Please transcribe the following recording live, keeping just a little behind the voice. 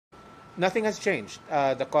Nothing has changed.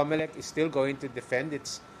 The Comelec is still going to defend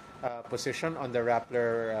its position on the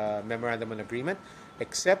Rappler Memorandum on Agreement,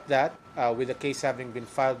 except that with the case having been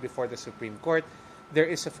filed before the Supreme Court, there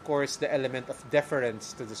is, of course, the element of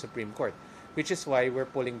deference to the Supreme Court, which is why we're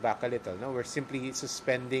pulling back a little. No? We're simply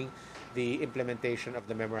suspending the implementation of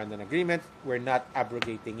the Memorandum Agreement. We're not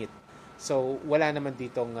abrogating it. So, wala naman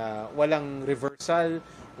ditong, walang reversal,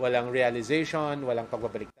 walang realization, walang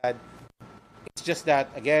pagbabaliktad. It's just that,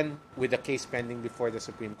 again, with the case pending before the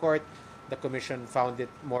Supreme Court, the Commission found it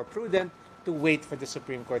more prudent to wait for the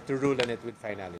Supreme Court to rule on it with finality.